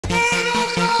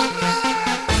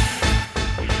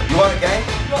You want a game?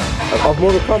 Of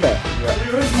Mortal Kombat? Yeah.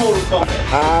 Who is Mortal Kombat?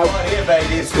 Right here,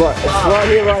 baby. It's right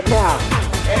here, right now.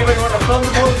 Anybody want to film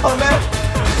the Mortal Kombat?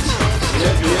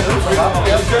 Yeah. Who's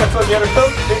going to film? You want to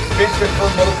film? Vince going to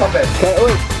film Mortal Kombat. Okay,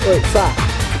 wait, stop.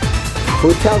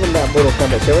 We'll tell them about Mortal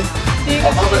Kombat, shall we?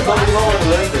 I want to learn Mortal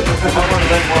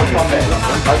Kombat.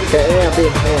 Okay, yeah,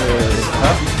 Ben.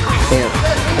 Yeah.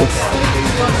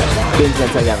 Ben's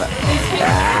going to take over.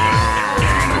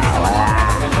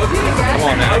 Come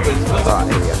on now.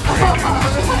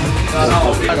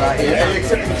 Alright, here we go. Are you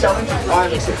accepting the challenge?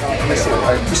 I'm accepting. Let's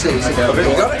see. You got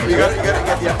it? You got it.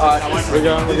 Yeah. We're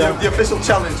going. The official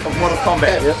challenge of Mortal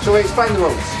Kombat. Okay, shall we explain the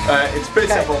rules? It's pretty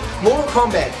simple. Mortal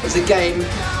Kombat is a game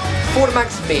fought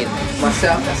amongst men.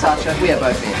 Myself and Sasha, we are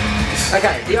both men.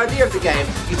 Okay, the idea of the game,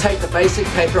 you take the basic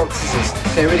paper, rock, scissors.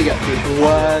 Okay, ready, go.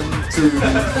 1, 2,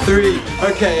 3.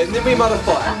 Okay, and then we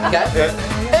modify, okay? Yeah.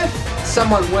 If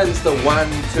someone wins the 1,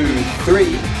 2,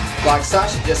 3, like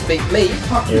Sasha just beat me,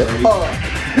 rock,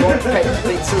 paper,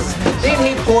 scissors, then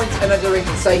he points in a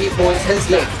direction, say he points his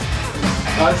left.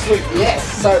 Sweet. Yes,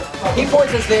 so he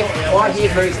points his left, my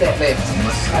head moves that left.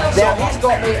 Now he's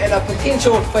got me in a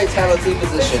potential fatality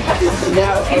position.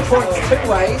 Now if he points 2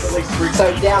 ways,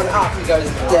 so down, up, he goes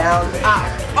down, up.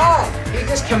 Oh, he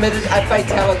just committed a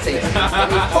fatality. And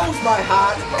he pulls my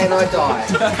heart and I die.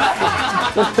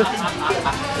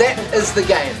 That is the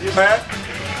game.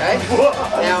 Okay?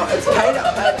 Now it's paid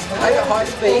at high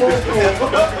speed. So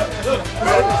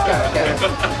let's go, okay?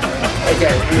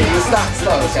 Okay, we'll start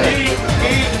slow, okay?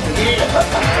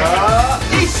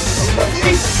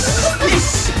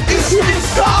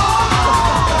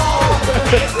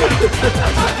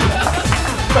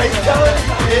 Fatality,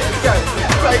 let's go.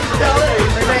 Fatality.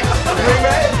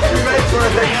 Rematch for a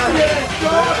thing out here.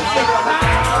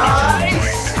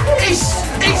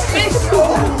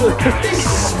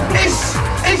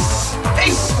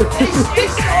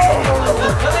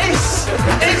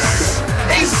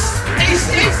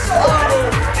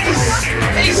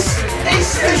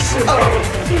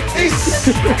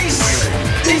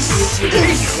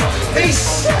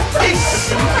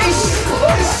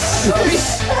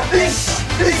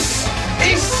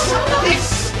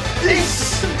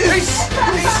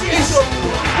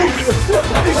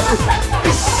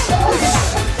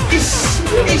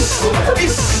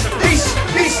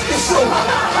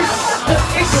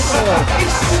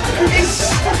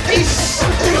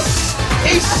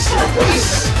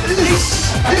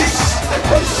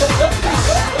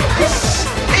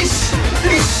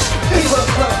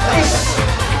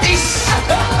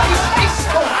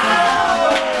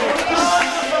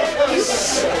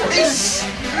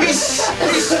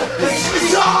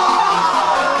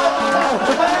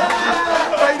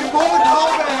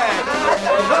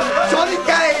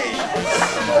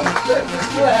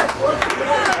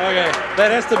 Okay,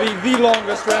 that has to be the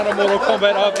longest round of Mortal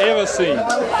Kombat I've ever seen.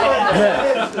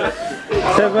 Yeah.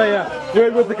 Have a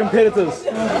word with the competitors.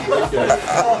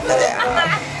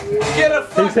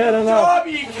 He's had enough.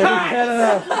 He's had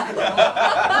enough.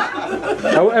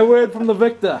 A word from the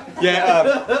victor.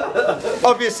 Yeah,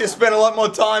 obviously I spent a lot more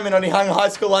time in Onehunga High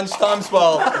School lunchtimes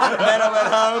while then I went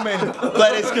home and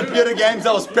played these computer games.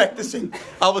 I was practicing.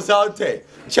 I was out there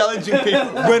challenging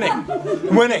people,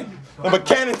 winning. I'm a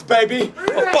cannons, baby.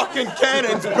 I'm fucking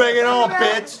cannons. Bring it on,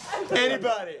 bitch.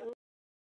 Anybody.